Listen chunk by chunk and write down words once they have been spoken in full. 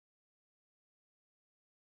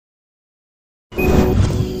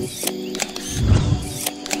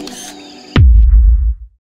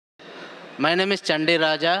My name is Chandi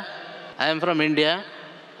Raja. I am from India.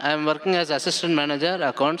 I am working as assistant manager,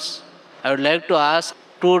 accounts. I would like to ask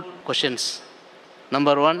two questions.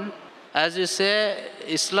 Number one, as you say,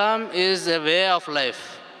 Islam is a way of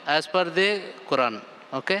life as per the Quran.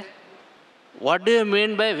 Okay? What do you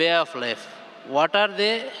mean by way of life? What are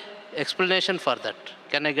the explanation for that?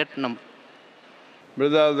 Can I get number?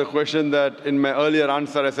 Brother, the question that in my earlier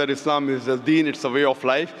answer I said Islam is a deen, it's a way of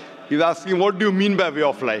life. He's asking, what do you mean by way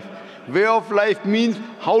of life? Way of life means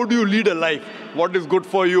how do you lead a life? What is good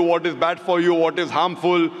for you, what is bad for you, what is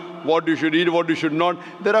harmful, what you should eat, what you should not.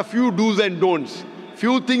 There are few do's and don'ts.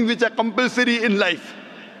 Few things which are compulsory in life.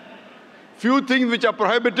 Few things which are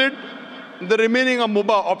prohibited, the remaining are mubah,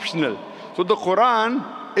 optional. So the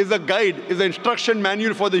Quran is a guide, is an instruction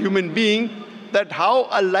manual for the human being that how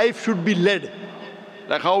a life should be led.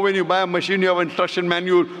 Like how when you buy a machine, you have an instruction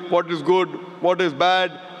manual, what is good, what is bad,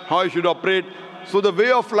 how you should operate. So the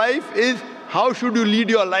way of life is how should you lead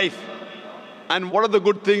your life? And what are the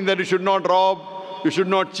good things that you should not rob, you should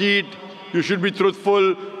not cheat, you should be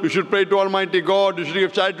truthful, you should pray to Almighty God, you should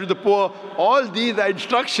give charity to the poor. All these are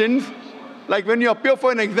instructions, like when you appear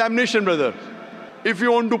for an examination, brother. If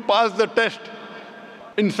you want to pass the test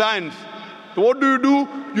in science, so what do?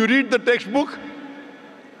 You read the textbook,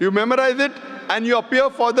 you memorize it, and you appear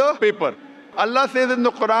for the paper. Allah says in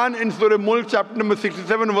the Quran, in Surah Mulk, chapter number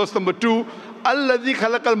 67, verse number 2, Alladhi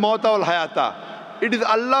khalaqal mawta wal hayata. It is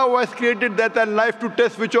Allah who has created death and life to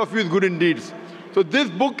test which of you is good in deeds. So this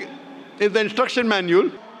book is the instruction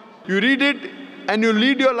manual. You read it and you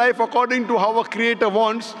lead your life according to how a creator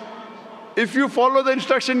wants. If you follow the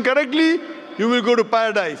instruction correctly, you will go to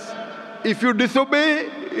paradise. If you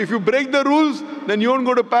disobey, if you break the rules, then you won't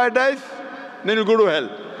go to paradise, then you'll go to hell.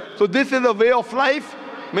 So this is a way of life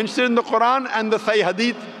mentioned in the Quran and the Sahih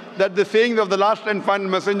Hadith, that the sayings of the last and final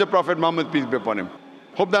messenger, Prophet Muhammad, peace be upon him.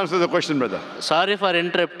 Hope that answers the question, brother. Sorry for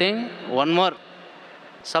interrupting. One more.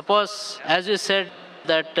 Suppose, as you said,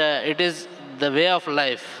 that it is the way of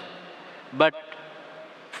life. But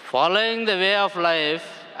following the way of life,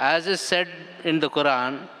 as is said in the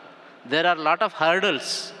Quran, there are a lot of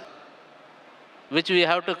hurdles which we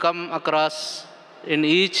have to come across in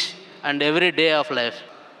each and every day of life.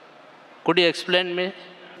 Could you explain me?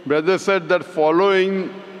 Brother said that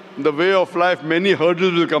following the way of life, many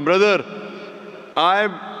hurdles will come. Brother,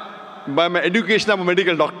 by my education, I'm a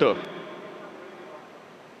medical doctor.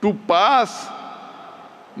 To pass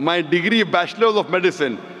my degree, Bachelor of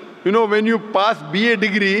Medicine, you know, when you pass BA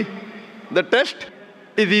degree, the test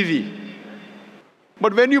is easy.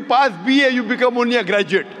 But when you pass BA, you become only a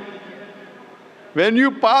graduate. When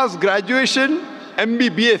you pass graduation,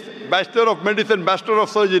 MBBS, Bachelor of Medicine, Bachelor of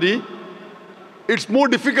Surgery, it's more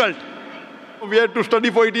difficult. We have to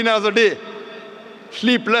study for 18 hours a day,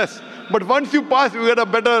 sleep less. But once you pass, you get a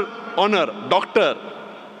better honor, doctor,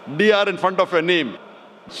 DR in front of your name.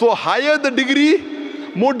 So higher the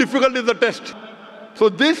degree, more difficult is the test. So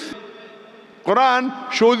this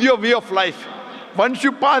Quran shows you a way of life. Once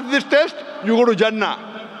you pass this test, you go to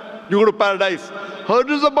Jannah, you go to paradise.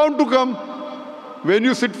 Hurdles are bound to come. When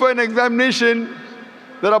you sit for an examination,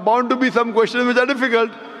 there are bound to be some questions which are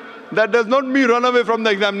difficult. That does not mean run away from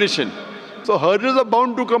the examination. So hurdles are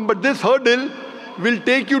bound to come, but this hurdle will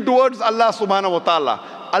take you towards Allah subhanahu wa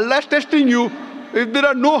ta'ala. Allah is testing you. If there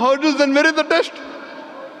are no hurdles, then where is the test?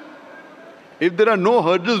 If there are no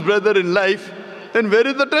hurdles, brother, in life, then where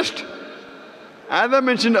is the test? As I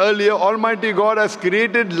mentioned earlier, Almighty God has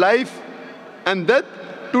created life and death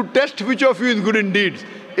to test which of you is good in deeds.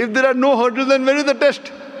 If there are no hurdles, then where is the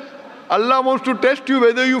test? Allah wants to test you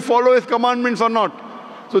whether you follow His commandments or not.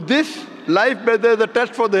 So this life, brother, is a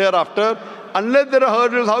test for the hereafter. Unless there are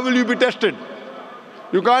hurdles, how will you be tested?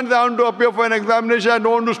 You can't say, I want to appear for an examination, I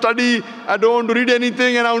don't want to study, I don't want to read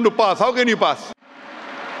anything, and I want to pass. How can you pass?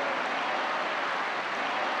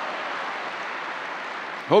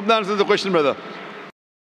 Hope that answers the question, brother.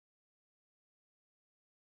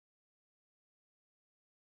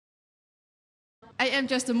 I am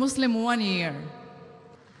just a Muslim 1 year.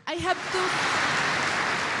 I have to,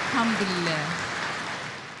 alhamdulillah.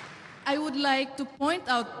 I would like to point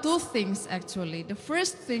out two things actually. The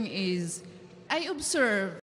first thing is, I observe